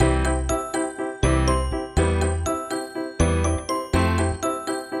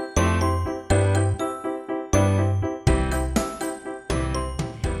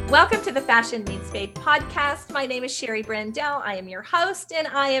Welcome to the Fashion Meets Faith podcast. My name is Sherry Brandell. I am your host, and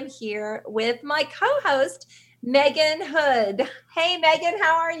I am here with my co-host, Megan Hood. Hey, Megan,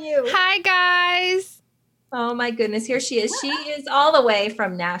 how are you? Hi, guys. Oh, my goodness. Here she is. She is all the way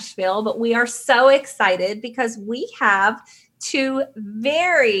from Nashville, but we are so excited because we have two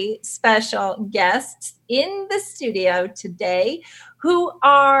very special guests in the studio today who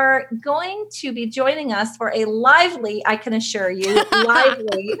are going to be joining us for a lively, I can assure you,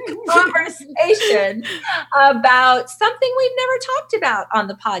 lively conversation about something we've never talked about on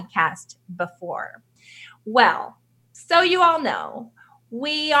the podcast before. Well, so you all know,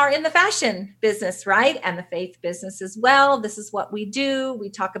 we are in the fashion business, right? And the faith business as well. This is what we do. We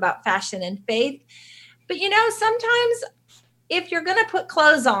talk about fashion and faith. But you know, sometimes if you're going to put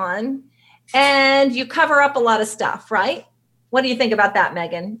clothes on and you cover up a lot of stuff, right? What do you think about that,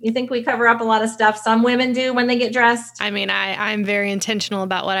 Megan? You think we cover up a lot of stuff? Some women do when they get dressed. I mean, I'm very intentional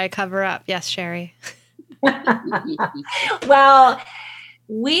about what I cover up. Yes, Sherry. Well,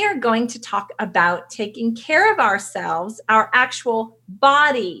 we are going to talk about taking care of ourselves, our actual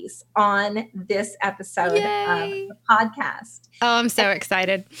bodies on this episode Yay. of the podcast. Oh, I'm so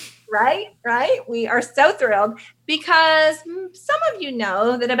excited. Right. We are so thrilled because some of you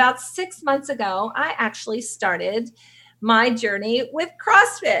know that about 6 months ago, I actually started my journey with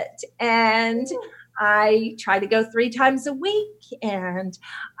CrossFit, and I try to go 3 times a week, and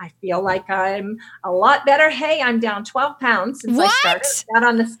I feel like I'm a lot better. Hey, I'm down 12 pounds since I started. Got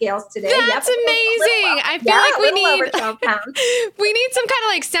on the scales today. That's amazing. I feel like we need over 12 pounds. We need some kind of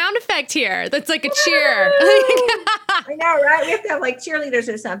like sound effect here. That's like a cheer. I know, right? We have to have like cheerleaders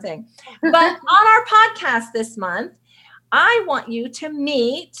or something. But on our podcast this month, I want you to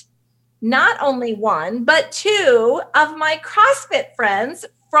meet not only one, but 2 of my CrossFit friends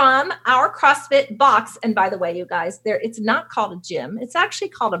from our CrossFit box. And by the way, you guys, it's not called a gym. It's actually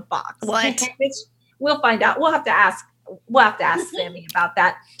called a box. What? We'll find out. We'll have to ask Sammy about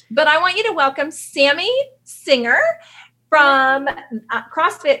that. But I want you to welcome Sammy Singer from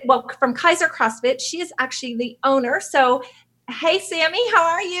CrossFit, from Kaiser CrossFit. She is actually the owner. So, hey, Sammy, how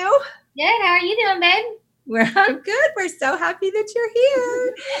are you? Good. How are you doing, babe? I'm good. We're so happy that you're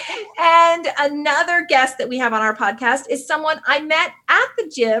here. And another guest that we have on our podcast is someone I met at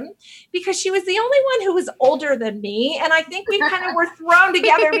the gym because she was the only one who was older than me. And I think we kind of were thrown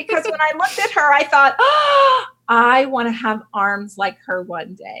together because when I looked at her, I thought, oh, I want to have arms like her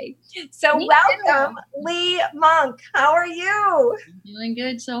one day. So welcome, Lee Monk. How are you? I'm doing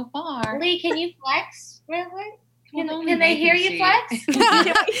good so far. Lee, can you flex real quick? Can they hear you flex? She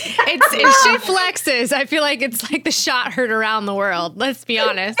flexes. I feel like it's like the shot heard around the world. Let's be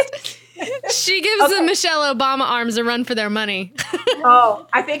honest. She gives the Michelle Obama arms a run for their money. Oh,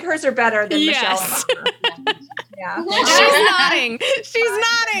 I think hers are better than Michelle Obama. Yeah. She's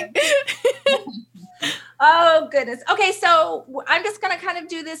nodding. Oh, goodness. Okay, so I'm just going to kind of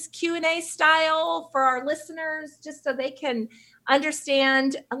do this Q&A style for our listeners just so they can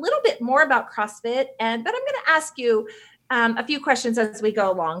understand a little bit more about CrossFit. But I'm going to ask you a few questions as we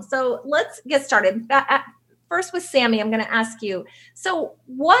go along. So let's get started. First with Sammy, I'm going to ask you, so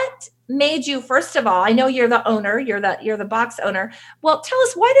what made you, first of all, I know you're the owner, you're the box owner. Well, tell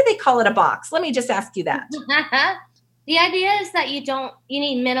us, why do they call it a box? Let me just ask you that. The idea is that you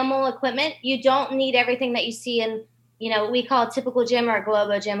need minimal equipment. You don't need everything that you see in, we call a typical gym or a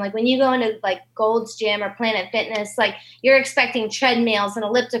Globo gym. Like when you go into like Gold's Gym or Planet Fitness, like you're expecting treadmills and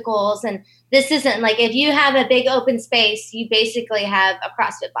ellipticals. And this isn't like, if you have a big open space, you basically have a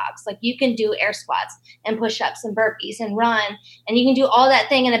CrossFit box. Like you can do air squats and push-ups and burpees and run, and you can do all that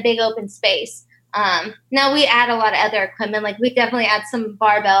thing in a big open space. Now we add a lot of other equipment. Like we definitely add some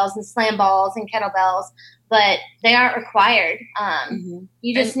barbells and slam balls and kettlebells, but they aren't required.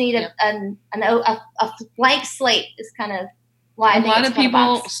 You just need a blank slate is kind of why a lot of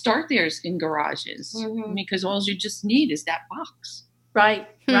people start theirs in garages because all you just need is that box. Right.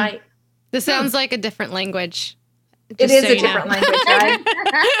 This sounds like a different language. It is a different language, right?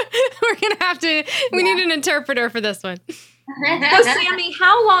 We're going to have to, we need an interpreter for this one. So Sammy,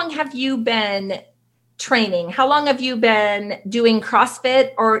 how long have you been training? How long have you been doing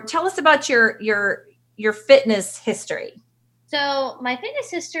CrossFit? Or tell us about your fitness history. So my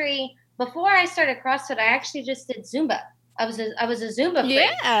fitness history, before I started CrossFit, I actually just did Zumba. I was a Zumba freak.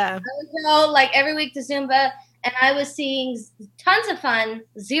 Yeah. I would go like every week to Zumba, and I was seeing tons of fun,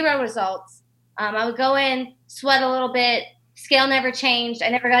 0 results. I would go in, sweat a little bit, scale never changed. I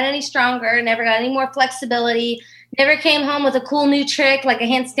never got any stronger, never got any more flexibility, never came home with a cool new trick like a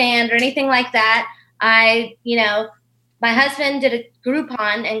handstand or anything like that. My husband did a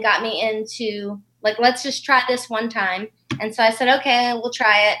Groupon and got me into like, let's just try this one time. And so I said, okay, we'll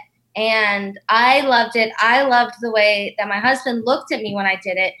try it. And I loved it. I loved the way that my husband looked at me when I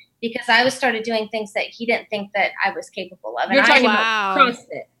did it, because I was started doing things that he didn't think that I was capable of. You're talking about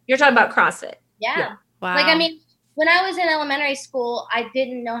CrossFit. You're talking about CrossFit. Yeah. Wow. Like, I mean, when I was in elementary school, I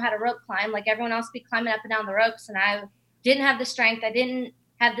didn't know how to rope climb. Like everyone else be climbing up and down the ropes, and I didn't have the strength. I didn't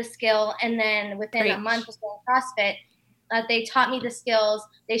have the skill. And then within a month of doing CrossFit, they taught me the skills.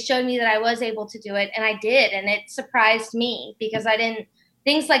 They showed me that I was able to do it, and I did. And it surprised me because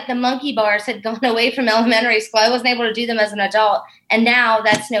things like the monkey bars had gone away from elementary school. I wasn't able to do them as an adult, and now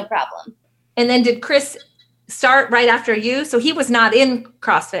that's no problem. And then did Chris start right after you? So he was not in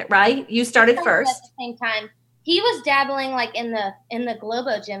CrossFit, right? You started first. At the same time. He was dabbling like in the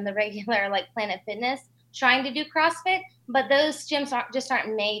Globo gym, the regular like Planet Fitness, trying to do CrossFit, but those gyms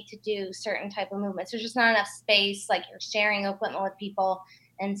aren't made to do certain type of movements. There's just not enough space. Like you're sharing equipment with people,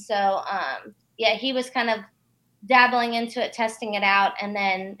 and so he was kind of dabbling into it, testing it out, and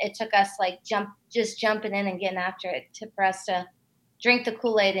then it took us like jumping in and getting after it for us to drink the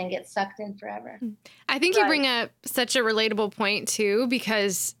Kool-Aid and get sucked in forever. I think you bring up such a relatable point too,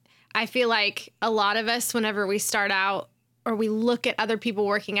 because I feel like a lot of us, whenever we start out or we look at other people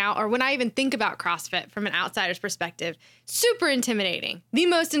working out, or when I even think about CrossFit from an outsider's perspective, super intimidating, the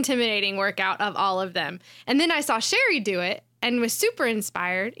most intimidating workout of all of them. And then I saw Sherry do it and was super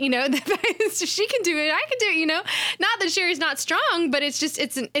inspired, you know, that she can do it, I can do it, you know, not that Sherry's not strong, but it's just,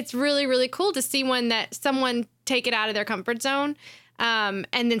 it's really, really cool to see someone take it out of their comfort zone. And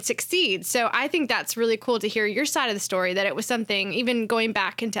then succeed. So I think that's really cool to hear your side of the story, that it was something, even going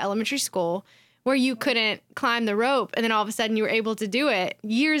back into elementary school, where you couldn't climb the rope, and then all of a sudden you were able to do it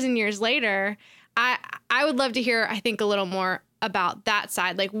years and years later. I would love to hear, I think, a little more about that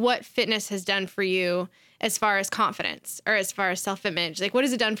side, like what fitness has done for you as far as confidence or as far as self-image. Like, what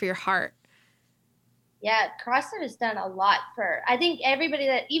has it done for your heart? Yeah, CrossFit has done a lot for, I think, everybody,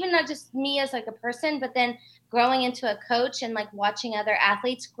 that even not just me as like a person, but then growing into a coach and like watching other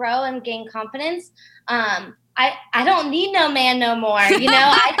athletes grow and gain confidence. I don't need no man no more. You know,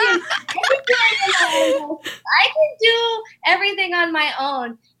 I can do everything on my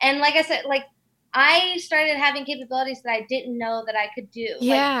own. And like I said, like I started having capabilities that I didn't know that I could do.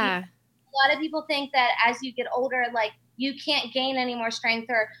 Yeah. Like, a lot of people think that as you get older, like you can't gain any more strength,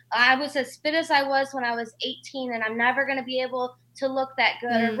 or I was as fit as I was when I was 18 and I'm never going to be able to look that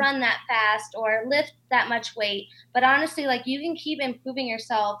good or run that fast or lift that much weight. But honestly, like you can keep improving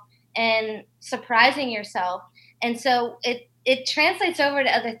yourself and surprising yourself. And so it translates over to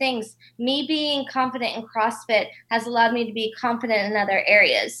other things. Me being confident in CrossFit has allowed me to be confident in other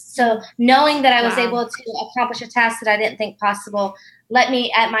areas. So knowing that I was able to accomplish a task that I didn't think possible let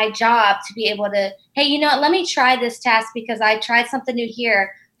me at my job to be able to, hey, you know what, let me try this task because I tried something new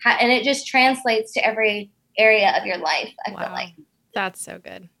here. And it just translates to every area of your life, I feel like. That's so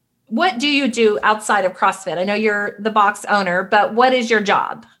good. What do you do outside of CrossFit? I know you're the box owner, but what is your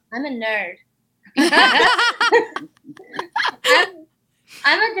job? I'm a nerd.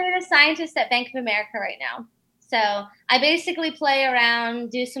 I'm a data scientist at Bank of America right now. So I basically play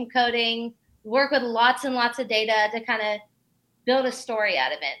around, do some coding, work with lots and lots of data to kind of build a story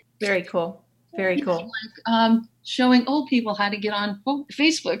out of it. Very cool. Very cool. Like, showing old people how to get on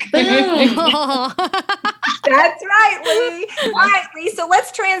Facebook. That's right, Lee. All right, Lee. So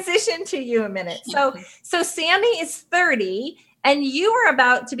let's transition to you a minute. So Sammy is 30 and you are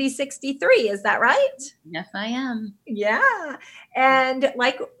about to be 63. Is that right? Yes, I am. Yeah. And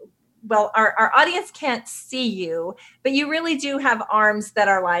our audience can't see you, but you really do have arms that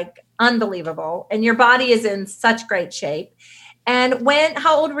are like unbelievable. And your body is in such great shape. And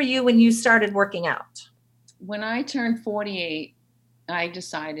how old were you when you started working out? When I turned 48, I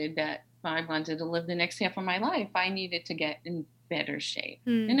decided that if I wanted to live the next half of my life, I needed to get in better shape.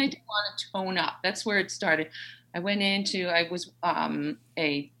 And I didn't want to tone up. That's where it started. I was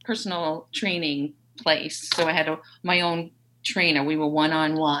a personal training place. So I had my own trainer. We were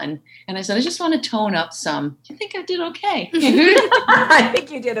one-on-one. And I said, I just want to tone up some. I think I did okay. I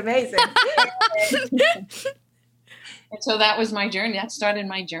think you did amazing. And so that was my journey. That started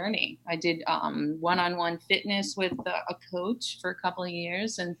my journey. I did one-on-one fitness with a coach for a couple of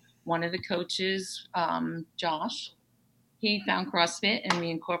years. And one of the coaches, Josh, he found CrossFit and we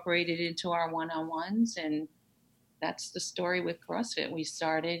incorporated it into our one-on-ones. And that's the story with CrossFit. We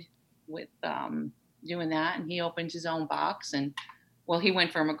started with doing that, and he opened his own box. And well, he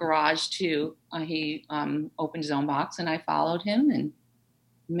went from a garage to he opened his own box, and I followed him and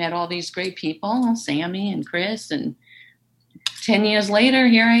met all these great people, Sammy and Chris, and 10 years later,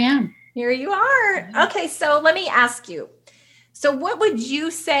 here I am. Here you are. Okay, so let me ask you. So what would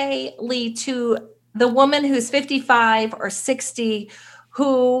you say, Lee, to the woman who's 55 or 60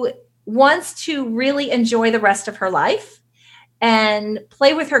 who wants to really enjoy the rest of her life and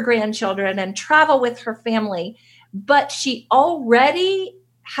play with her grandchildren and travel with her family, but she already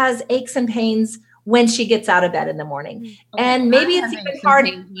has aches and pains when she gets out of bed in the morning. Okay, And maybe it's even hard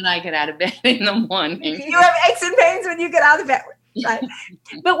when I get out of bed in the morning. You have aches and pains when you get out of bed. Right?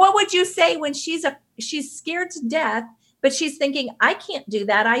 But what would you say when she's scared to death, but she's thinking, I can't do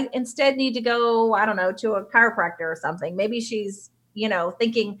that. I instead need to go, I don't know, to a chiropractor or something. Maybe she's,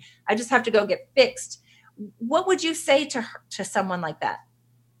 thinking I just have to go get fixed. What would you say to her, to someone like that?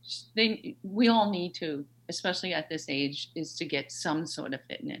 We all need to, especially at this age, is to get some sort of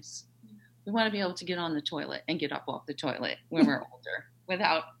fitness. We want to be able to get on the toilet and get up off the toilet when we're older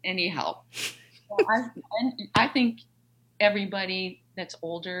without any help. So I think everybody that's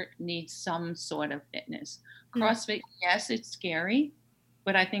older needs some sort of fitness. CrossFit, yes, it's scary,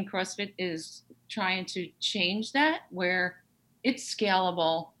 but I think CrossFit is trying to change that where it's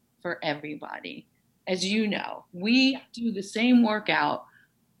scalable for everybody. As you know, we do the same workout.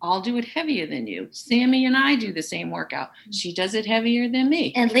 I'll do it heavier than you. Sammy and I do the same workout. She does it heavier than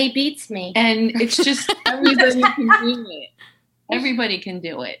me. And Lee beats me. And it's just everybody can do it. Everybody can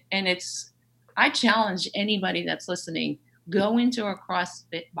do it. And I challenge anybody that's listening, go into a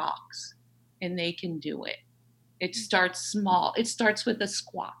CrossFit box and they can do it. It starts small. It starts with a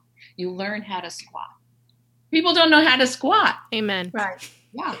squat. You learn how to squat. People don't know how to squat. Amen. Right.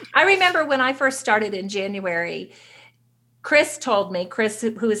 Yeah. I remember when I first started in January, Chris told me, Chris,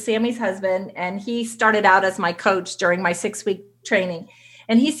 who is Sammy's husband, and he started out as my coach during my 6-week training.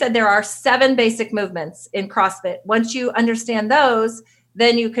 And he said there are 7 basic movements in CrossFit. Once you understand those,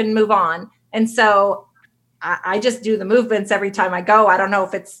 then you can move on. And so I just do the movements every time I go. I don't know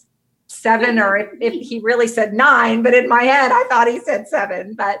if it's 7 or if he really said 9, but in my head, I thought he said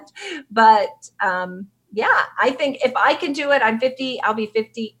 7. But yeah, I think if I can do it, I'm 50, I'll be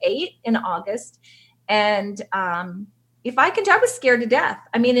 58 in August. And if I can, I was scared to death.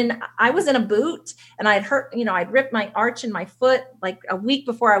 I mean, I was in a boot and I'd hurt, I'd ripped my arch in my foot like a week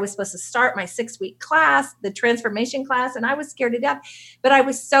before I was supposed to start my 6-week class, the transformation class. And I was scared to death, but I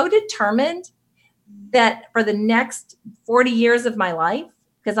was so determined that for the next 40 years of my life,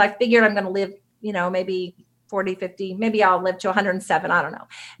 because I figured I'm going to live, maybe 40, 50, maybe I'll live to 107. I don't know.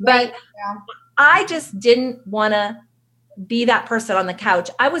 But I just didn't want to be that person on the couch.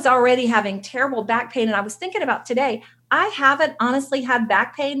 I was already having terrible back pain. And I was thinking about today, I haven't honestly had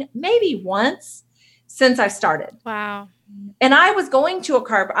back pain maybe once since I started. Wow. And I was going to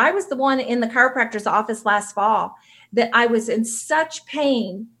I was the one in the chiropractor's office last fall that I was in such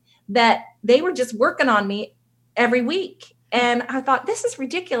pain that they were just working on me every week. And I thought, this is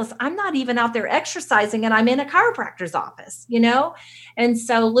ridiculous. I'm not even out there exercising and I'm in a chiropractor's office, And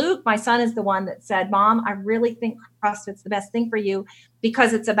so Luke, my son, is the one that said, Mom, I really think CrossFit's the best thing for you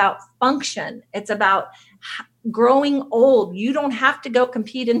because it's about function. It's about growing old. You don't have to go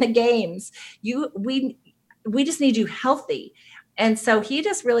compete in the games. We just need you healthy. And so he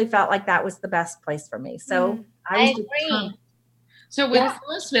just really felt like that was the best place for me. So I agree. So with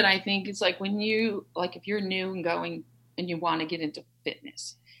CrossFit, I think it's like if you're new and going and you want to get into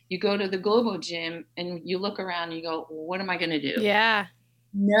fitness, you go to the Globo Gym and you look around and you go, well, what am I going to do? Yeah.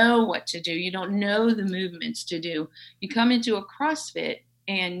 Know what to do. You don't know the movements to do. You come into a CrossFit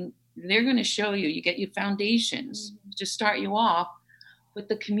and they're going to show you, you get your foundations to start you off, but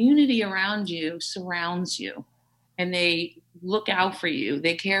the community around you surrounds you and they look out for you.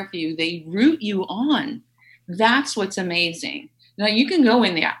 They care for you. They root you on. That's what's amazing. Now you can go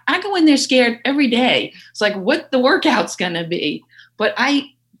in there. I go in there scared every day. It's like what the workout's going to be, but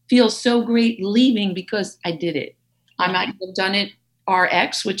I feel so great leaving because I did it. I might have done it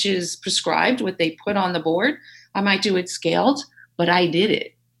RX, which is prescribed, what they put on the board. I might do it scaled, but I did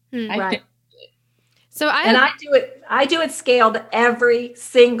it. Right. So I do it scaled every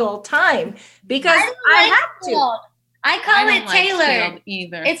single time because I have to. I call it tailored.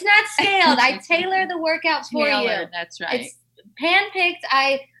 Either. It's not scaled. I tailor the workout for you. That's right. It's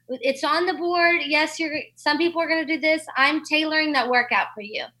handpicked. It's on the board. Yes, some people are going to do this. I'm tailoring that workout for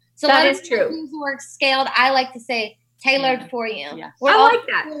you. So that is true. Use the word scaled. I like to say tailored for you. Yes. We're I all like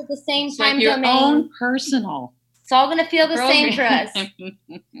that. at the same It's time like your domain. own personal. It's all going to feel the same for us.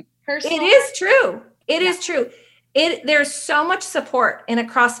 It is true. It is true. There's so much support in a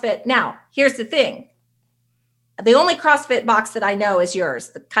CrossFit. Now, here's the thing. The only CrossFit box that I know is yours,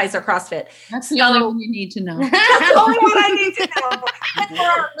 the Kaiser CrossFit. That's the only one you need to know. That's the only one I need to know. But for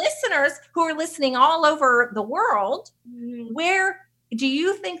our listeners who are listening all over the world, where do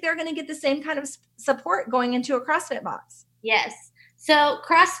you think they're going to get the same kind of support going into a CrossFit box? Yes. So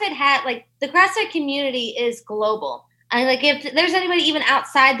CrossFit had like the CrossFit community is global. And like if there's anybody even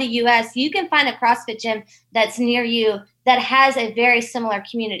outside the US, you can find a CrossFit gym that's near you that has a very similar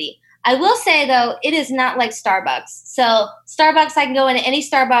community. I will say though, it is not like Starbucks. So Starbucks, I can go into any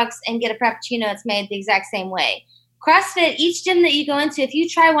Starbucks and get a Frappuccino. It's made the exact same way. CrossFit, each gym that you go into, if you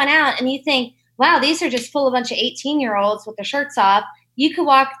try one out and you think, wow, these are just full of a bunch of 18-year-olds with their shirts off, you could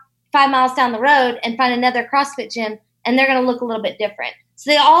walk 5 miles down the road and find another CrossFit gym and they're going to look a little bit different. So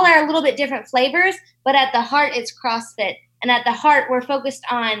they all are a little bit different flavors, but at the heart, it's CrossFit. And at the heart, we're focused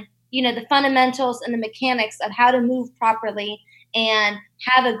on, the fundamentals and the mechanics of how to move properly and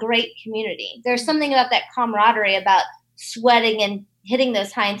have a great community. There's something about that camaraderie, about sweating and hitting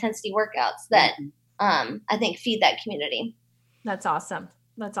those high intensity workouts that I think feed that community. That's awesome.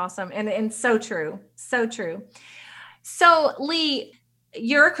 That's awesome. And so true. So true. So Lee,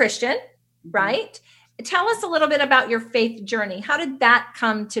 you're a Christian, right? Tell us a little bit about your faith journey. How did that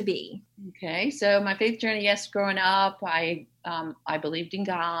come to be? Okay, so my faith journey, yes, growing up, I believed in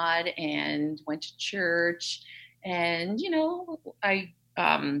God and went to church, and I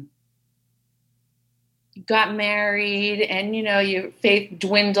got married, and your faith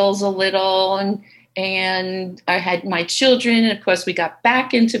dwindles a little, and I had my children, and of course we got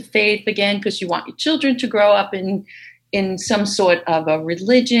back into faith again because you want your children to grow up in some sort of a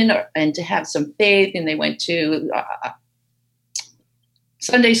religion and to have some faith. And they went to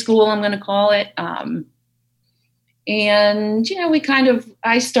Sunday school, I'm going to call it. And,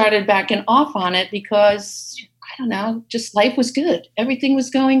 I started backing off on it because, I don't know, just life was good. Everything was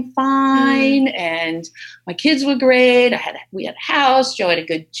going fine. And my kids were great. We had a house. Joe had a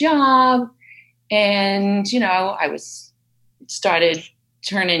good job. And, I started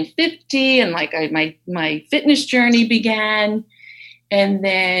turning 50 and my fitness journey began. And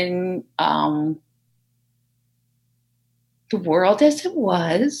then the world as it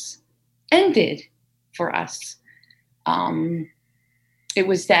was ended for us. It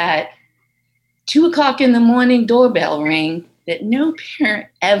was that 2:00 in the morning doorbell ring that no parent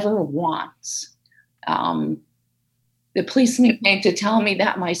ever wants. The policeman came to tell me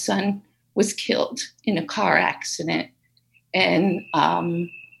that my son was killed in a car accident. And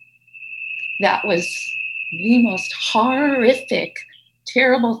that was the most horrific,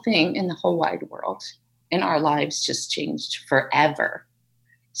 terrible thing in the whole wide world. And our lives just changed forever.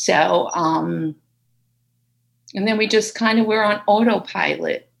 So, and then we just were on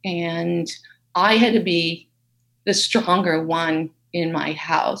autopilot. And I had to be the stronger one in my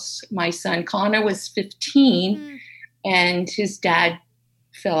house. My son Connor was 15 and his dad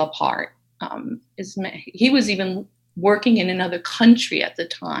fell apart. He was even working in another country at the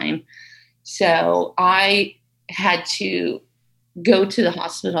time. So I had to go to the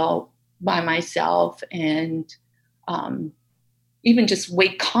hospital by myself and even just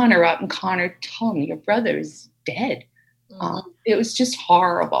wake Connor up. And Connor told me, your brother is dead. It was just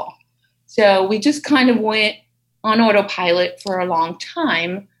horrible. So we just went on autopilot for a long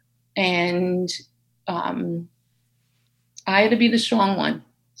time. And I had to be the strong one.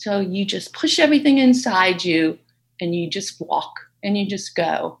 So you just push everything inside you and you just walk and you just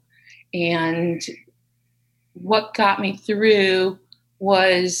go. And what got me through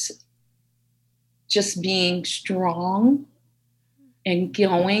was just being strong and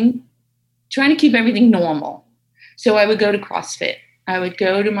going, trying to keep everything normal. So I would go to CrossFit. I would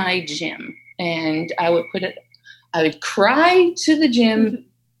go to my gym and I would cry to the gym,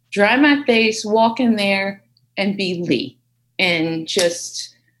 dry my face, walk in there and be Lee and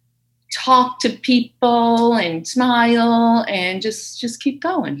just talk to people and smile and just keep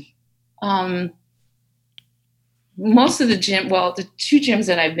going. Most of the the 2 gyms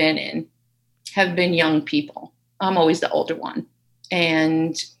that I've been in have been young people. I'm always the older one.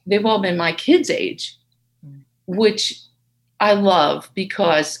 And they've all been my kids' age, which I love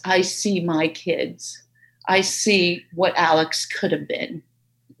because I see my kids. I see what Alex could have been.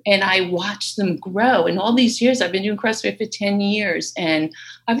 And I watched them grow. And all these years, I've been doing CrossFit for 10 years. And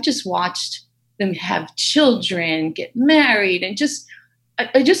I've just watched them have children, get married, and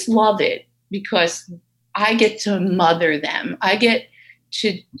I just love it because I get to mother them. I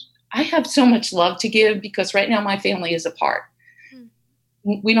have so much love to give because right now my family is apart.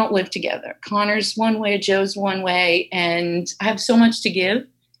 We don't live together. Connor's one way, Joe's one way, and I have so much to give,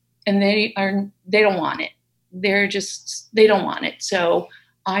 and they don't want it. They don't want it. So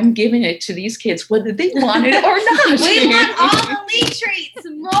I'm giving it to these kids, whether they want it or not. We want all the Lee treats,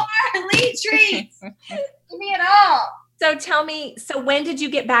 more Lee treats. Give me it all. So tell me, when did you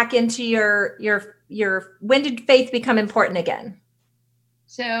get back into your when did faith become important again?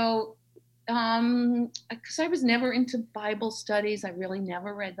 So because I was never into Bible studies. I really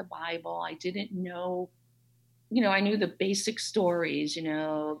never read the Bible. I didn't know, I knew the basic stories,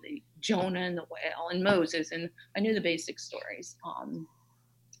 the Jonah and the whale and Moses, and I knew the basic stories.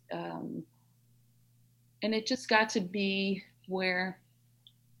 And it just got to be where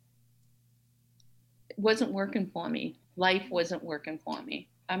it wasn't working for me. Life wasn't working for me.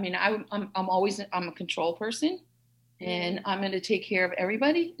 I mean, I'm a control person, and I'm going to take care of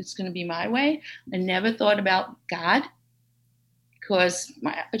everybody. It's going to be my way. I never thought about God because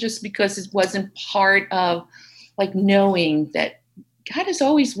it wasn't part of like knowing that God is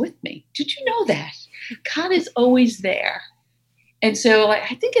always with me. Did you know that? God is always there. And so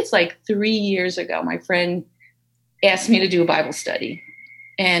I think it's like 3 years ago, my friend asked me to do a Bible study.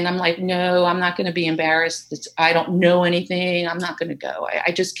 And I'm like, no, I'm not going to be embarrassed. I don't know anything. I'm not going to go.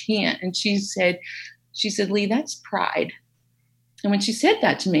 I just can't. And she said, Lee, that's pride. And when she said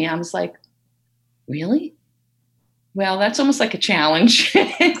that to me, I was like, really? Well, that's almost like a challenge.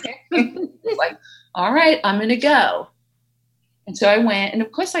 It's like, all right, I'm going to go. And so I went. And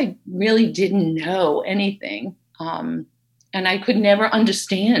of course, I really didn't know anything. And I could never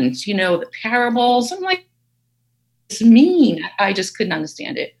understand, the parables. I'm like, it's mean. I just couldn't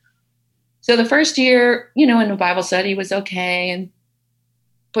understand it. So the first year, in the Bible study was okay.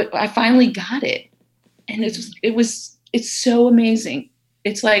 But I finally got it. And it's so amazing.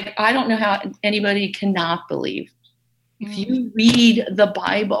 It's like, I don't know how anybody cannot believe. If you read the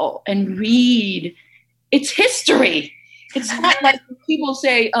Bible and it's history. It's not like people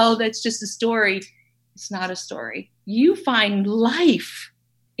say, oh, that's just a story. It's not a story. You find life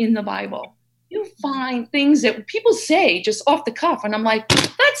in the Bible. You find things that people say just off the cuff. And I'm like,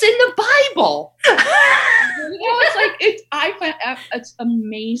 that's in the Bible. I find it's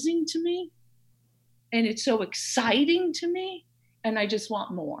amazing to me. And it's so exciting to me. And I just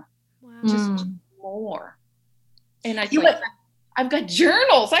want more. Wow. Just more. And I've got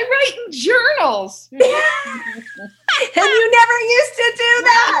journals. I write in journals. And you never used to do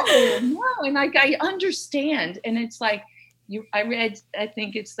that. No. And I understand. And it's like, I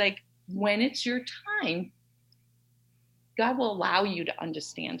think it's like, when it's your time, God will allow you to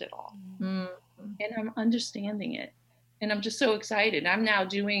understand it all. Mm-hmm. And I'm understanding it. And I'm just so excited. I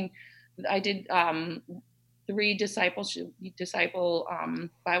did 3 disciple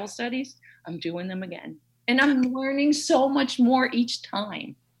Bible studies. I'm doing them again. And I'm learning so much more each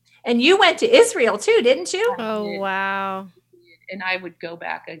time. And you went to Israel too, didn't you? Oh, wow. And I would go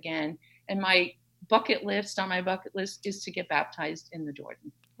back again. And my bucket list is to get baptized in the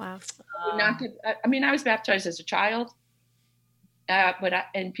Jordan. Wow. I was baptized as a child.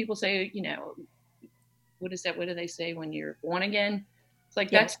 And people say, what is that? What do they say when you're born again? It's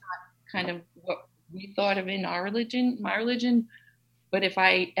like, that's not kind of what we thought of in my religion. But if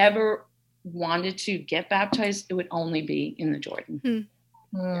I ever wanted to get baptized, it would only be in the Jordan.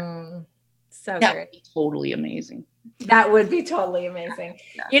 So that great. would be totally amazing. That would be totally amazing.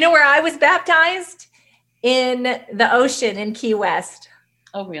 Yeah. You know where I was baptized? In the ocean in Key West.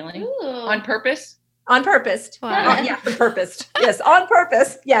 Oh, really? Ooh. On purpose? On purpose. Wow. Yeah, on purpose. Yes, on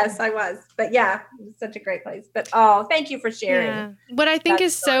purpose. Yes, I was. But yeah, it was such a great place. But thank you for sharing. Yeah. What I think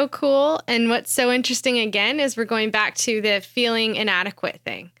is so cool and what's so interesting again is we're going back to the feeling inadequate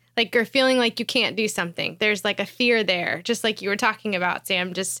thing. Like you're feeling like you can't do something. There's like a fear there, just like you were talking about,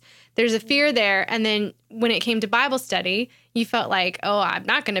 Sam. Just there's a fear there. And then when it came to Bible study, you felt like, oh, I'm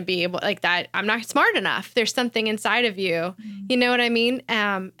not going to be able like that. I'm not smart enough. There's something inside of you. Mm-hmm. You know what I mean?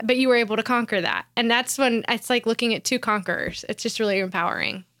 But you were able to conquer that. And that's when it's like looking at 2 conquerors. It's just really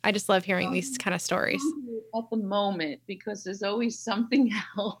empowering. I just love hearing these kind of stories. At the moment, because there's always something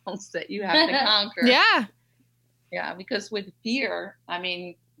else that you have to conquer. Yeah. Yeah, because with fear,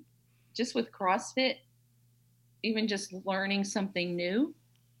 just with CrossFit, even just learning something new,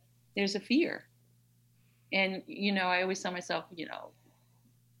 there's a fear. And, I always tell myself,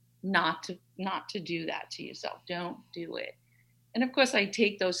 not to do that to yourself. Don't do it. And of course I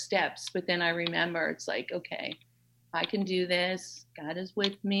take those steps, but then I remember it's like, okay, I can do this. God is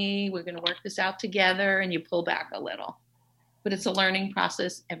with me. We're going to work this out together. And you pull back a little, but it's a learning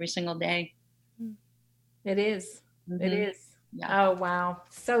process every single day. It is. Mm-hmm. It is. Yeah. Oh, wow.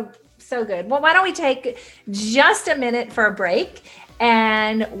 So good. Well, why don't we take just a minute for a break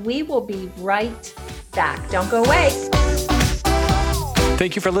and we will be right back. Don't go away.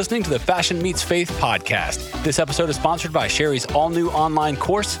 Thank you for listening to the Fashion Meets Faith podcast. This episode is sponsored by Sherry's all-new online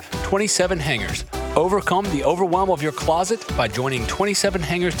course, 27 Hangers. Overcome the overwhelm of your closet by joining 27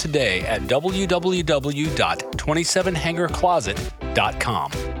 Hangers today at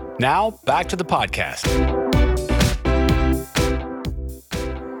www.27hangercloset.com. Now, back to the podcast.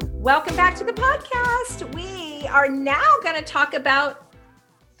 Welcome back to the podcast. We are now going to talk about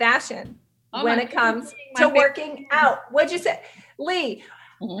fashion when it comes to working out. What'd you say? Lee,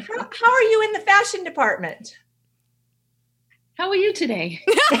 how are you in the fashion department? How are you today?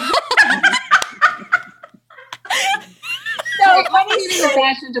 So I'm in the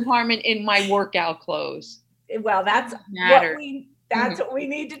fashion department in my workout clothes. Well, that's Matter. what we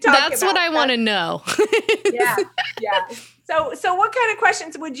need to talk about. That's what I want to know. Yeah. So what kind of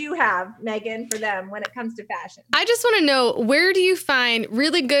questions would you have, Megan, for them when it comes to fashion? I just want to know, where do you find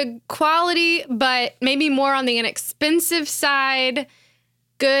really good quality, but maybe more on the inexpensive side,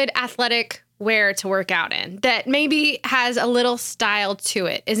 good athletic wear to work out in that maybe has a little style to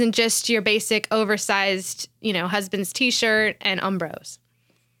it, isn't just your basic oversized, husband's t-shirt and Umbros?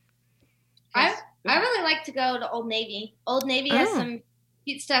 I really like to go to Old Navy. Old Navy has some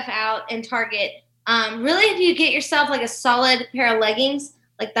cute stuff out in Target. Really, if you get yourself like a solid pair of leggings,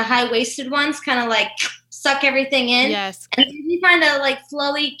 like the high-waisted ones, kind of like suck everything in. Yes. And if you find a like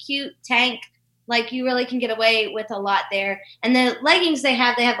flowy, cute tank, like you really can get away with a lot there. And the leggings they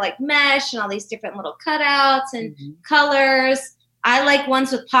have like mesh and all these different little cutouts and colors. I like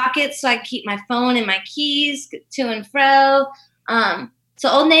ones with pockets so I can keep my phone and my keys to and fro. So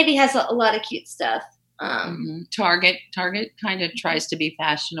Old Navy has a lot of cute stuff. Target kind of tries to be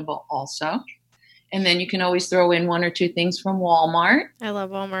fashionable also. And then you can always throw in one or two things from Walmart. I love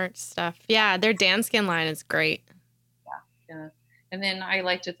Walmart stuff. Yeah, their Danskin line is great. Yeah. And then I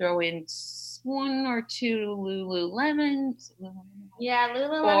like to throw in one or two Lululemon. Yeah,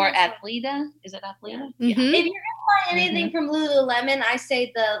 Lululemon. Or Athleta. Is it Athleta? Yeah. If you're gonna buy anything from Lululemon, I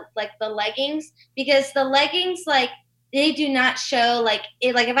say the leggings, because the leggings they do not show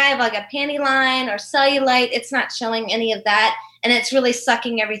if I have like a panty line or cellulite, it's not showing any of that, and it's really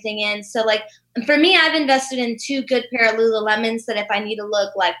sucking everything in. So for me, I've invested in 2 good pair of Lululemons that if I need to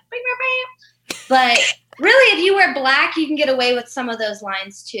look like, but really, if you wear black, you can get away with some of those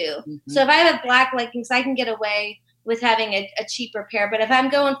lines too. So if I have black leggings, I can get away with having a cheaper pair. But if I'm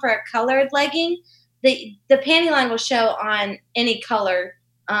going for a colored legging, the panty line will show on any color.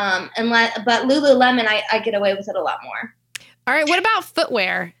 But Lululemon, I get away with it a lot more. All right. What about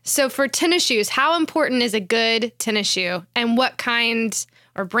footwear? So for tennis shoes, how important is a good tennis shoe? And what kind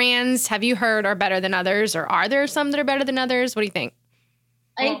or brands have you heard are better than others? Or are there some that are better than others? What do you think?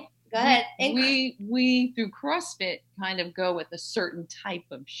 Go ahead. We through CrossFit kind of go with a certain type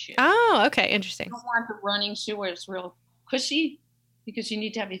of shoe. Oh, okay. Interesting. You don't want the running shoe where it's real cushy, because you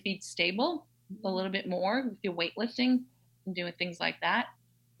need to have your feet stable a little bit more with your weightlifting and doing things like that.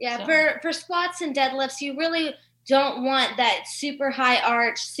 Yeah, for squats and deadlifts, you really don't want that super high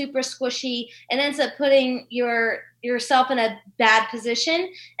arch, super squishy. It ends up putting yourself in a bad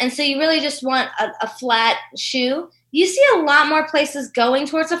position. And so you really just want a flat shoe. You see a lot more places going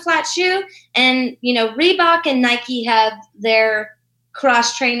towards a flat shoe. And, Reebok and Nike have their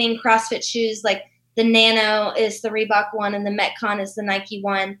cross-training CrossFit shoes. Like the Nano is the Reebok one and the Metcon is the Nike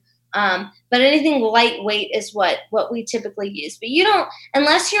one. But anything lightweight is what we typically use. But you don't,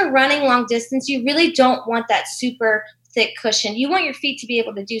 unless you're running long distance, you really don't want that super thick cushion. You want your feet to be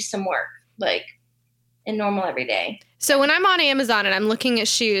able to do some work, like in normal every day. So when I'm on Amazon and I'm looking at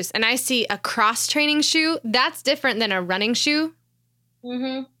shoes and I see a cross-training shoe, that's different than a running shoe?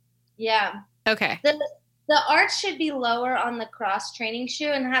 Yeah. Okay. The arch should be lower on the cross-training shoe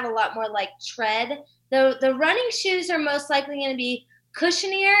and have a lot more tread. The running shoes are most likely going to be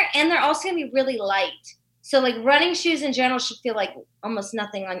cushionier, and they're also going to be really light. So running shoes in general should feel like almost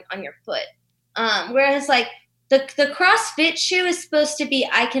nothing on your foot. Whereas the CrossFit shoe is supposed to be,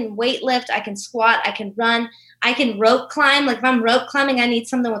 I can weight lift, I can squat, I can run, I can rope climb. If I'm rope climbing, I need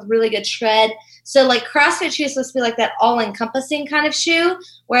something with really good tread. So CrossFit shoe is supposed to be that all-encompassing kind of shoe.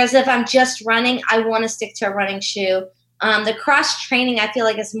 Whereas if I'm just running, I want to stick to a running shoe. The cross training, I feel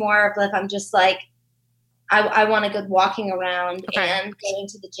is more of if I'm just I want to go walking around and going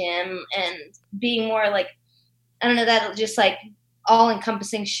to the gym and being more I don't know, that just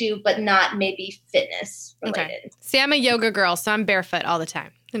all-encompassing shoe, but not maybe fitness related. Okay. See, I'm a yoga girl, so I'm barefoot all the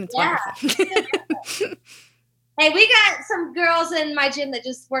time. And it's wonderful. Hey, we got some girls in my gym that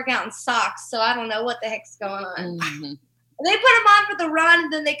just work out in socks, so I don't know what the heck's going on. They put them on for the run,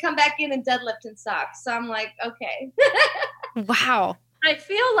 and then they come back in and deadlift in socks. So I'm like, okay. Wow. I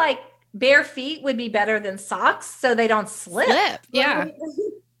feel like bare feet would be better than socks so they don't slip. Yeah.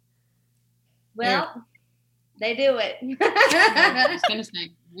 Well, they do it. I was gonna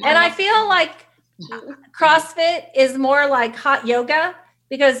say. And I feel like CrossFit is more like hot yoga,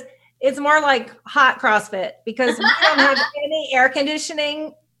 because it's more like hot CrossFit, because we don't have any air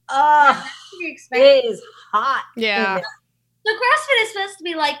conditioning. It is hot. Yeah. So CrossFit is supposed to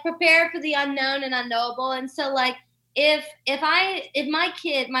be like prepare for the unknown and unknowable. And so like if my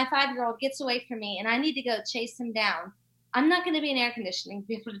kid, my 5-year-old gets away from me and I need to go chase him down, I'm not going to be in air conditioning to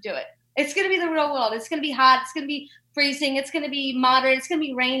be able to do it. It's going to be the real world. It's going to be hot. It's going to be freezing. It's going to be moderate. It's going to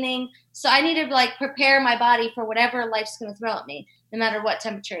be raining. So I need to like prepare my body for whatever life's going to throw at me, no matter what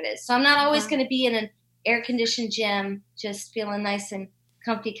temperature it is. So I'm not always going to be in an air conditioned gym, just feeling nice and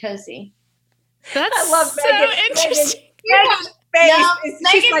comfy, cozy. That's I love so Megan. interesting. Megan's face. No, She's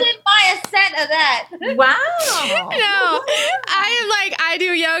Megan like, didn't buy a set of that. wow. No, I do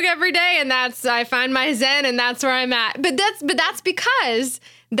yoga every day, and I find my zen, and that's where I'm at. But that's because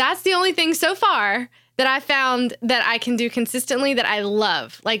that's the only thing so far that I found that I can do consistently that I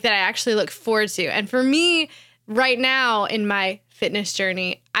love, like that I actually look forward to. And for me, right now in my fitness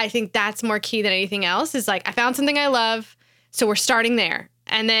journey, I think that's more key than anything else. Is like I found something I love, so we're starting there,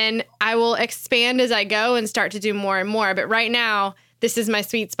 and then I will expand as I go and start to do more and more. But right now, this is my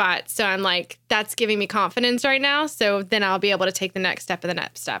sweet spot. So I'm like, that's giving me confidence right now. So then I'll be able to take the next step and the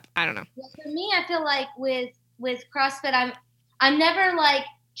next step. I don't know. For me, I feel like with CrossFit, I'm never like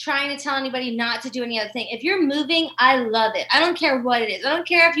trying to tell anybody not to do any other thing. If you're moving, I love it. I don't care what it is. I don't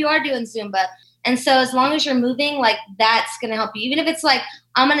care if you are doing Zumba. And so as long as you're moving, like that's going to help you. Even if it's like,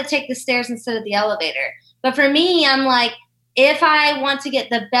 I'm going to take the stairs instead of the elevator. But for me, I'm like, if I want to get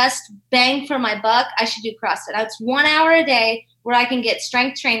the best bang for my buck, I should do CrossFit. It's 1 hour a day where I can get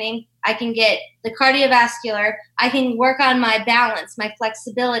strength training. I can get the cardiovascular. I can work on my balance, my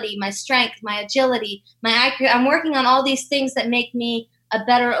flexibility, my strength, my agility, my accuracy. I'm working on all these things that make me a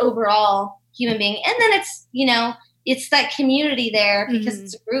better overall human being. And then it's, it's that community there because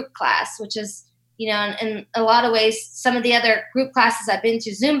it's a group class, which is, in a lot of ways, some of the other group classes I've been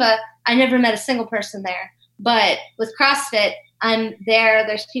to, Zumba, I never met a single person there. But with CrossFit, I'm there.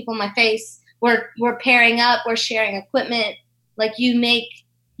 There's people in my face. We're pairing up. We're sharing equipment. Like you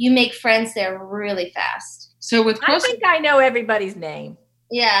make friends there really fast. So with CrossFit, I think I know everybody's name.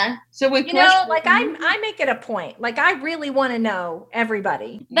 Yeah. So with CrossFit, like I make it a point. Like I really want to know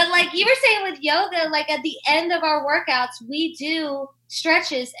everybody. But like you were saying with yoga, like at the end of our workouts, we do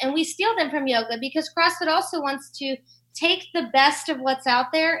stretches and we steal them from yoga because CrossFit also wants to take the best of what's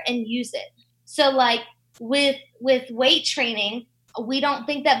out there and use it. So like with weight training, we don't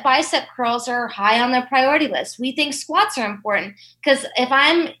think that bicep curls are high on the priority list. We think squats are important because if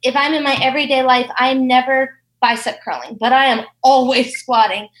I'm in my everyday life, I'm never bicep curling, but I am always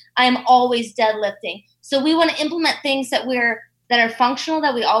squatting. I am always deadlifting. So we want to implement things that are functional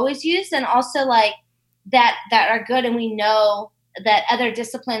that we always use, and also like that are good, and we know that other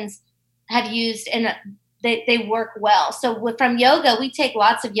disciplines have used and they work well. So from yoga, we take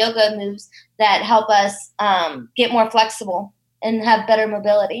lots of yoga moves that help us get more flexible and have better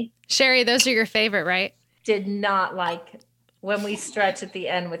mobility. Sherry, those are your favorite, right? Did not like when we stretch at the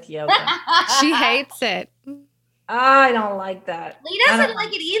end with yoga. She hates it. I don't like that. Lee doesn't like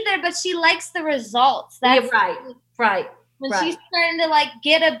it either, but she likes the results. That's right. When she's starting to like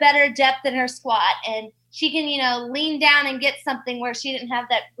get a better depth in her squat, and she can, lean down and get something where she didn't have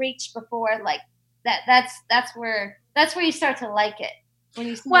that reach before. Like that's where you start to like it. When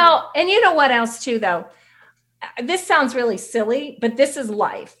you well, and you know what else too, though? This sounds really silly, but this is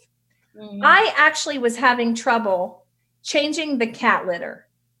life. Mm-hmm. I actually was having trouble changing the cat litter.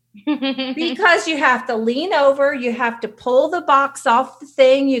 Because you have to lean over, you have to pull the box off the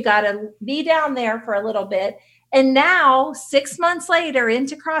thing, you got to be down there for a little bit. And now 6 months later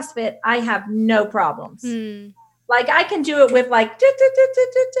into CrossFit, I have no problems. Like I can do it with like,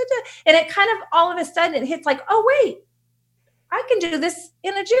 and it kind of all of a sudden it hits like, oh, wait, I can do this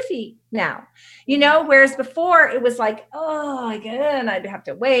in a jiffy now, whereas before it was like, oh, again, I'd have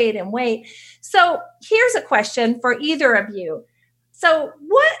to wait and wait. So here's a question for either of you. So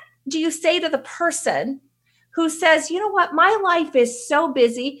what do you say to the person who says, you know what, my life is so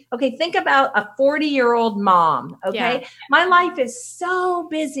busy. Okay, think about a 40-year-old mom. Okay, yeah. My life is so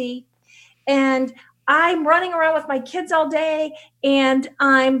busy and I'm running around with my kids all day and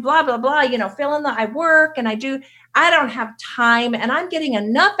I'm blah, blah, blah, I work and I don't have time and I'm getting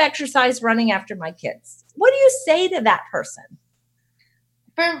enough exercise running after my kids. What do you say to that person?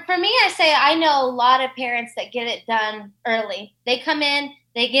 For me, I say I know a lot of parents that get it done early. They come in,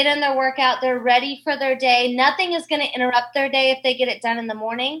 they get in their workout, they're ready for their day. Nothing is going to interrupt their day if they get it done in the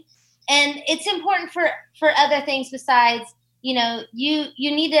morning. And it's important for other things besides, you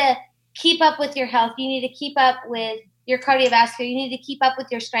need to keep up with your health. You need to keep up with your cardiovascular. You need to keep up with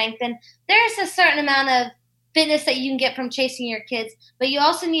your strength. And there's a certain amount of fitness that you can get from chasing your kids, but you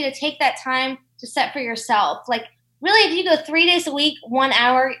also need to take that time to set for yourself. Like, really, if you go 3 days a week, 1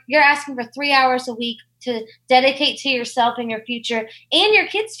 hour, you're asking for 3 hours a week to dedicate to yourself and your future and your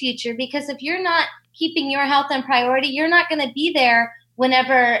kids' future. Because if you're not keeping your health in priority, you're not going to be there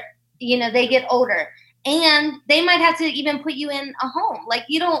whenever, they get older. And they might have to even put you in a home. Like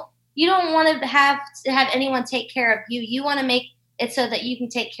you don't want to have anyone take care of you. You want to make it so that you can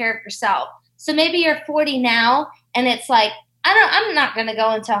take care of yourself. So maybe you're 40 now and it's like, I'm not going to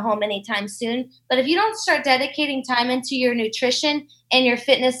go into a home anytime soon. But if you don't start dedicating time into your nutrition and your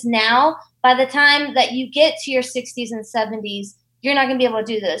fitness now, by the time that you get to your 60s and 70s, you're not going to be able to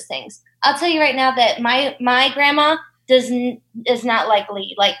do those things. I'll tell you right now that my grandma is not like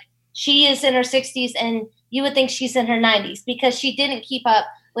Lee. Like she is in her 60s and you would think she's in her 90s because she didn't keep up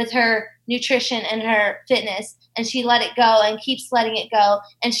with her nutrition and her fitness, and she let it go and keeps letting it go.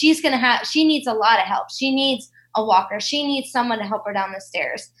 And she needs a lot of help. She needs a walker. She needs someone to help her down the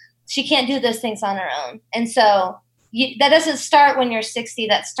stairs. She can't do those things on her own. And so that doesn't start when you're 60.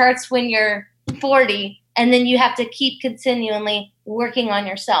 That starts when you're 40. And then you have to keep continually working on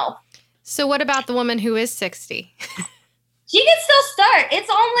yourself. So what about the woman who is 60? She can still start. It's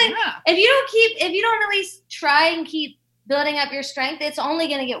only if you don't really try and keep building up your strength, it's only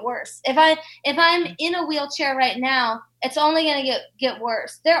going to get worse. If I'm in a wheelchair right now, it's only going to get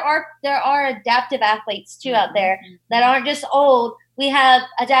worse. There are adaptive athletes too out there that aren't just old. We have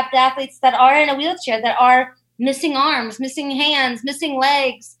adaptive athletes that are in a wheelchair, that are missing arms, missing hands, missing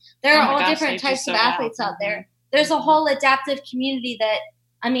legs. There are all different types of athletes out there. There's a whole adaptive community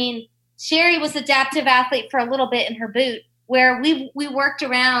Sherry was an adaptive athlete for a little bit in her boot, where we worked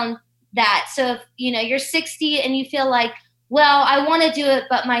around that. So if you're 60 and you feel like, well, I want to do it,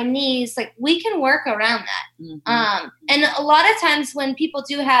 but my knees, like we can work around that. And a lot of times when people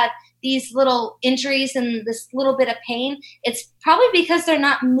do have these little injuries and this little bit of pain, it's probably because they're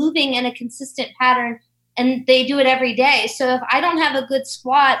not moving in a consistent pattern and they do it every day. So if I don't have a good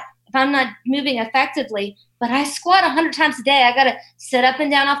squat, if I'm not moving effectively, but I squat 100 times a day, I got to sit up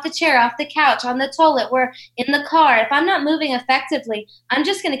and down off the chair, off the couch, on the toilet, or in the car. If I'm not moving effectively, I'm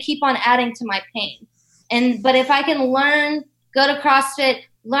just going to keep on adding to my pain. But if I can go to CrossFit,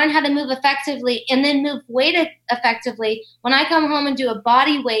 learn how to move effectively, and then move weight effectively, when I come home and do a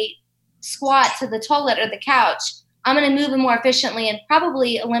body weight squat to the toilet or the couch, I'm going to move more efficiently and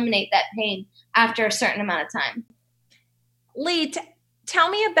probably eliminate that pain after a certain amount of time. Lee, tell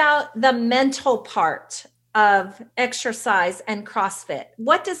me about the mental part of exercise and CrossFit.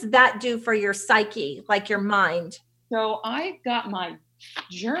 What does that do for your psyche, like your mind? So I've got my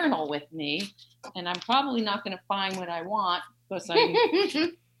journal with me, and I'm probably not going to find what I want because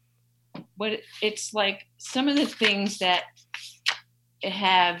but it's like some of the things that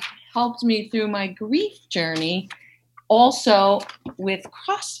have helped me through my grief journey, also with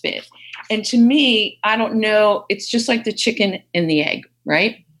CrossFit. And to me, I don't know, it's just like the chicken and the egg,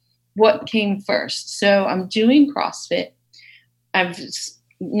 right? What came first? So I'm doing CrossFit. I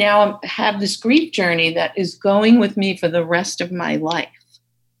have this grief journey that is going with me for the rest of my life.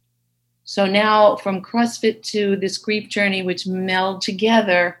 So now from CrossFit to this grief journey, which meld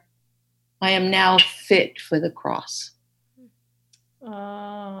together, I am now fit for the cross.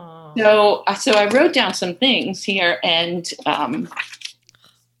 Oh. So I wrote down some things here, and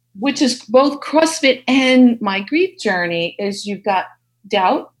which is both CrossFit and my grief journey, is you've got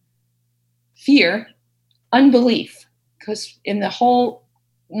doubt, fear, unbelief. Because in the whole,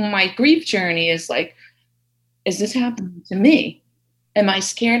 my grief journey is like, is this happening to me? Am I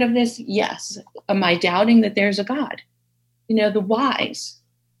scared of this? Yes. Am I doubting that there's a God? The whys.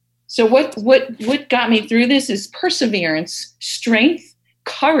 So what got me through this is perseverance, strength,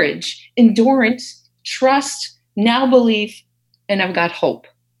 courage, endurance, trust, now belief, and I've got hope.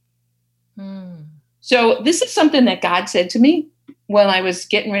 So this is something that God said to me when I was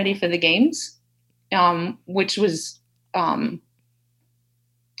getting ready for the games, which was a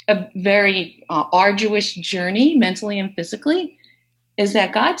very arduous journey, mentally and physically, is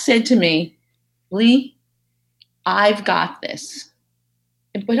that God said to me, Lee, I've got this.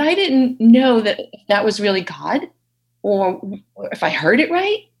 But I didn't know that was really God, or if I heard it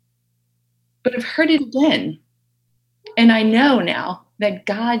right. But I've heard it again. And I know now that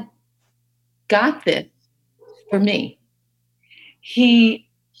God got this for me. He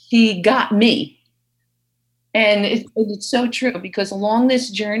got me. And it's so true, because along my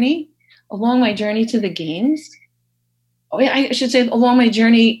journey to the games, I should say along my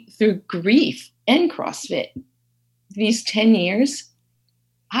journey through grief and CrossFit, these 10 years,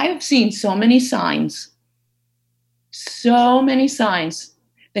 I have seen so many signs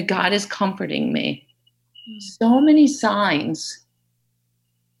that God is comforting me. So many signs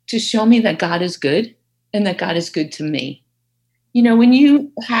to show me that God is good and that God is good to me. When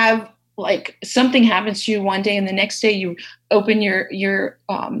you have like something happens to you one day and the next day you open your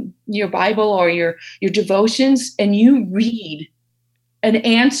Bible or your devotions and you read an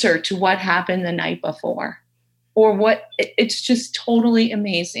answer to what happened the night before, or what, it's just totally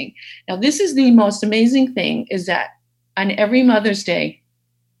amazing. Now, this is the most amazing thing, is that on every Mother's Day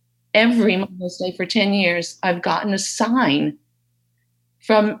for 10 years, I've gotten a sign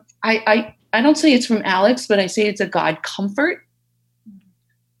from, I don't say it's from Alex, but I say it's a God comfort.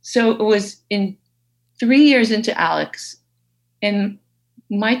 So it was in 3 years into Alex, and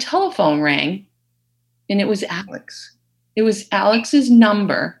my telephone rang, and it was Alex. It was Alex's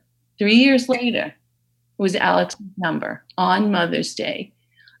number. 3 years later, it was Alex's number on Mother's Day.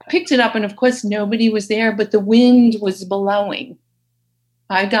 I picked it up, and of course, nobody was there, but the wind was blowing.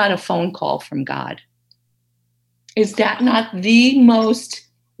 I got a phone call from God. Is that not the most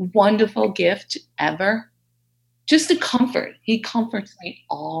wonderful gift ever? Just a comfort. He comforts me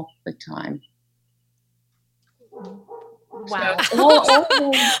all the time. Wow.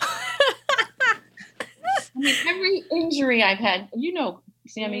 So, I mean, every injury I've had,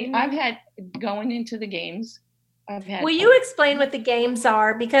 Sammy, I've had going into the games. Will you explain what the games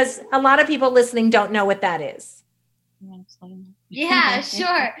are? Because a lot of people listening don't know what that is. You want to explain that? Yeah,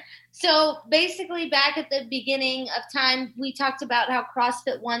 sure. So basically, back at the beginning of time, we talked about how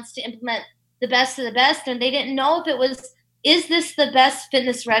CrossFit wants to implement the best of the best, and they didn't know if it was, is this the best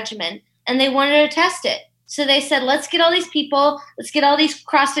fitness regimen? And they wanted to test it. So they said, let's get all these people, let's get all these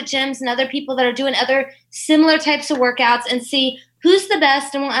CrossFit gyms and other people that are doing other similar types of workouts and see who's the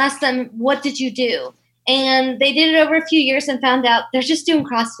best, and we'll ask them, what did you do? And they did it over a few years and found out they're just doing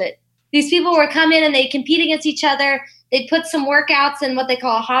CrossFit. These people were come in and they compete against each other. They put some workouts in what they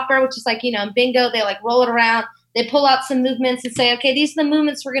call a hopper, which is like, bingo, they like roll it around. They pull out some movements and say, okay, these are the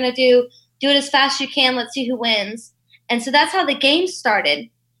movements we're going to do. Do it as fast as you can. Let's see who wins. And so that's how the games started.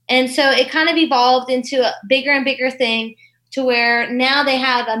 And so it kind of evolved into a bigger and bigger thing to where now they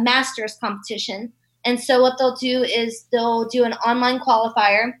have a masters competition. And so what they'll do is they'll do an online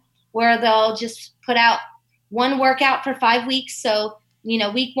qualifier where they'll just put out one workout for 5 weeks. So,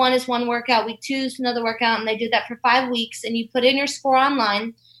 week 1 is one workout, week 2 is another workout, and they do that for 5 weeks. And you put in your score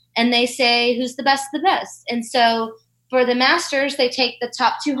online, and they say who's the best of the best. And so for the masters, they take the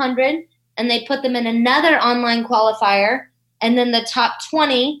top 200, and they put them in another online qualifier, and then the top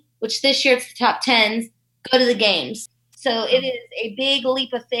 20, which this year it's the top 10s, go to the games. So it is a big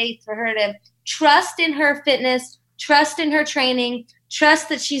leap of faith for her to trust in her fitness, trust in her training, trust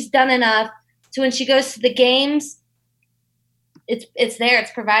that she's done enough. So when she goes to the games, it's there,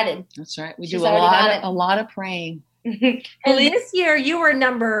 it's provided. That's right. We do a lot of praying. And this year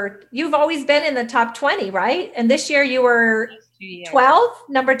you've always been in the top 20, right? And this year you were 12,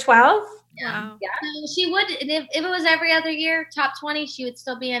 number 12. Yeah. Yeah. So she would, if it was every other year, top 20, she would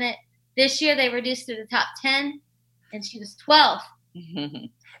still be in it. This year they reduced her to top 10, and she was 12.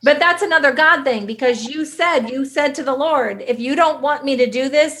 But that's another God thing, because you said to the Lord, if you don't want me to do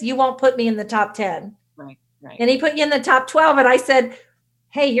this, you won't put me in the top 10. Right. And he put you in the top 12. And I said,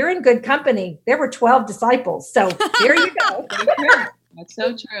 hey, you're in good company. There were 12 disciples. So here you go. That's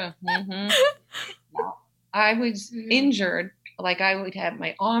so true. Mm-hmm. I was injured. Like I would have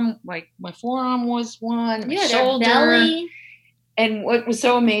my arm, like my forearm was one, my shoulder. Belly. And what was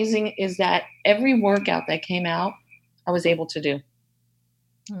so amazing is that every workout that came out, I was able to do.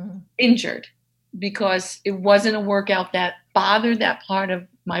 Injured, because it wasn't a workout that bothered that part of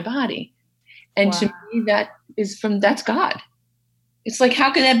my body. And to me, that's God. It's like,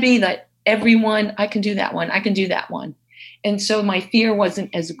 how can that be that everyone, I can do that one, I can do that one. And so my fear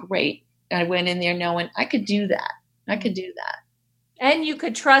wasn't as great. I went in there knowing I could do that. I could do that. And you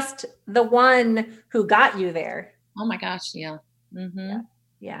could trust the one who got you there. Oh my gosh. Yeah. Mm-hmm.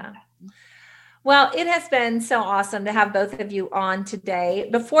 Yeah. Well, it has been so awesome to have both of you on today.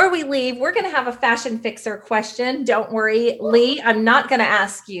 Before we leave, we're going to have a fashion fixer question. Don't worry, Lee, I'm not going to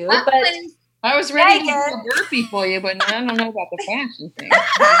ask you, but I was ready to do a burpee for you, but I don't know about the fashion thing.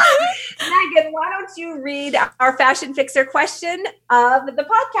 Megan, why don't you read our fashion fixer question of the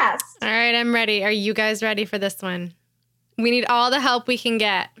podcast? All right, I'm ready. Are you guys ready for this one? We need all the help we can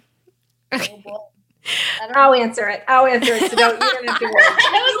get. Okay. I'll answer it. So you don't have to worry.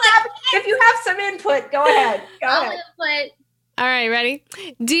 If you have some input, go ahead. Input. All right, ready?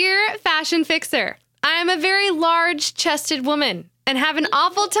 Dear Fashion Fixer, I am a very large-chested woman and have an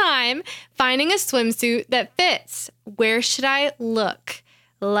awful time finding a swimsuit that fits. Where should I look?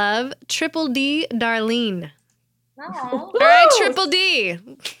 Love, Triple D, Darlene. Oh. All right, Triple D.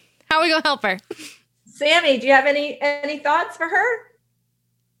 How are we going to help her? Sammy, do you have any thoughts for her?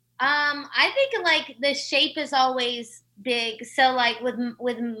 I think like the shape is always big. So like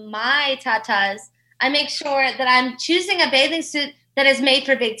with my tatas, I make sure that I'm choosing a bathing suit that is made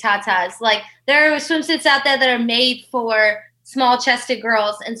for big tatas. Like there are swimsuits out there that are made for small chested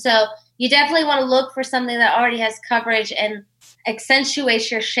girls. And so you definitely want to look for something that already has coverage and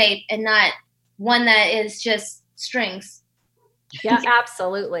accentuates your shape and not one that is just strings. Yeah,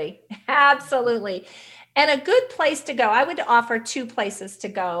 absolutely. Absolutely. And a good place to go, I would offer 2 places to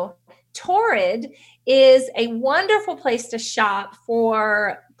go. Torrid is a wonderful place to shop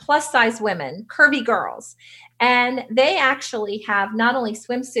for plus size women, curvy girls. And they actually have not only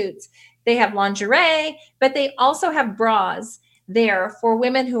swimsuits, they have lingerie, but they also have bras there for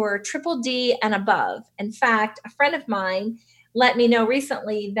women who are triple D and above. In fact, a friend of mine let me know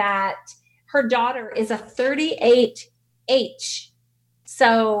recently that her daughter is a 38H.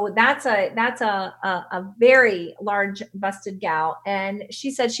 So that's a very large busted gal. And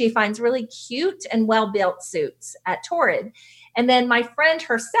she said she finds really cute and well-built suits at Torrid. And then my friend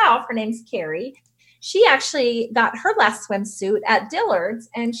herself, her name's Carrie, she actually got her last swimsuit at Dillard's,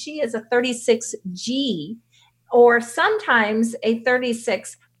 and she is a 36G or sometimes a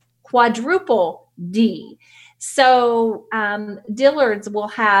 36 quadruple D. So Dillard's will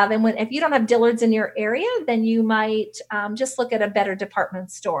have, and if you don't have Dillard's in your area, then you might just look at a better department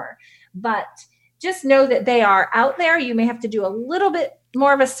store. But just know that they are out there. You may have to do a little bit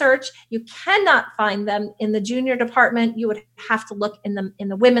more of a search. You cannot find them in the junior department. You would have to look in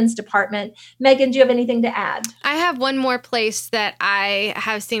the women's department. Megan, do you have anything to add? I have one more place that I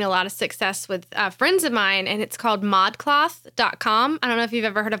have seen a lot of success with friends of mine, and it's called modcloth.com. I don't know if you've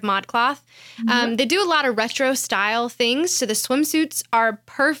ever heard of ModCloth. Mm-hmm. They do a lot of retro style things. So the swimsuits are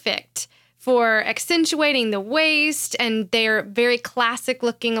perfect for accentuating the waist, and they're very classic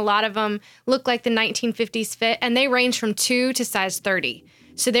looking. A lot of them look like the 1950s fit, and they range from 2 to size 30.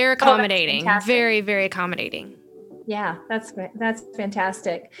 So they're accommodating, very, very accommodating. Yeah, that's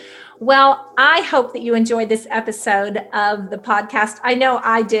fantastic. Well, I hope that you enjoyed this episode of the podcast. I know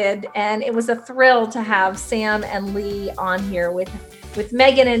I did, and it was a thrill to have Sam and Lee on here with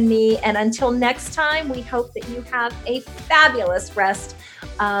Megan and me. And until next time, we hope that you have a fabulous rest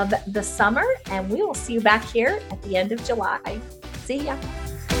of the summer, and we will see you back here at the end of July. See ya.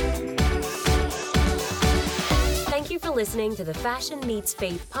 Thank you for listening to the Fashion Meets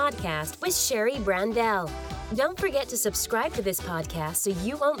Faith podcast with Sherry Brandell. Don't forget to subscribe to this podcast so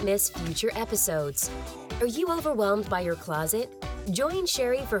you won't miss future episodes. Are you overwhelmed by your closet? Join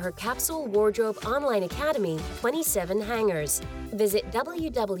Sherry for her Capsule Wardrobe Online Academy, 27 Hangers. Visit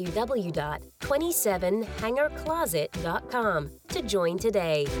www.27hangercloset.com to join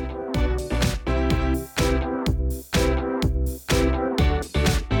today.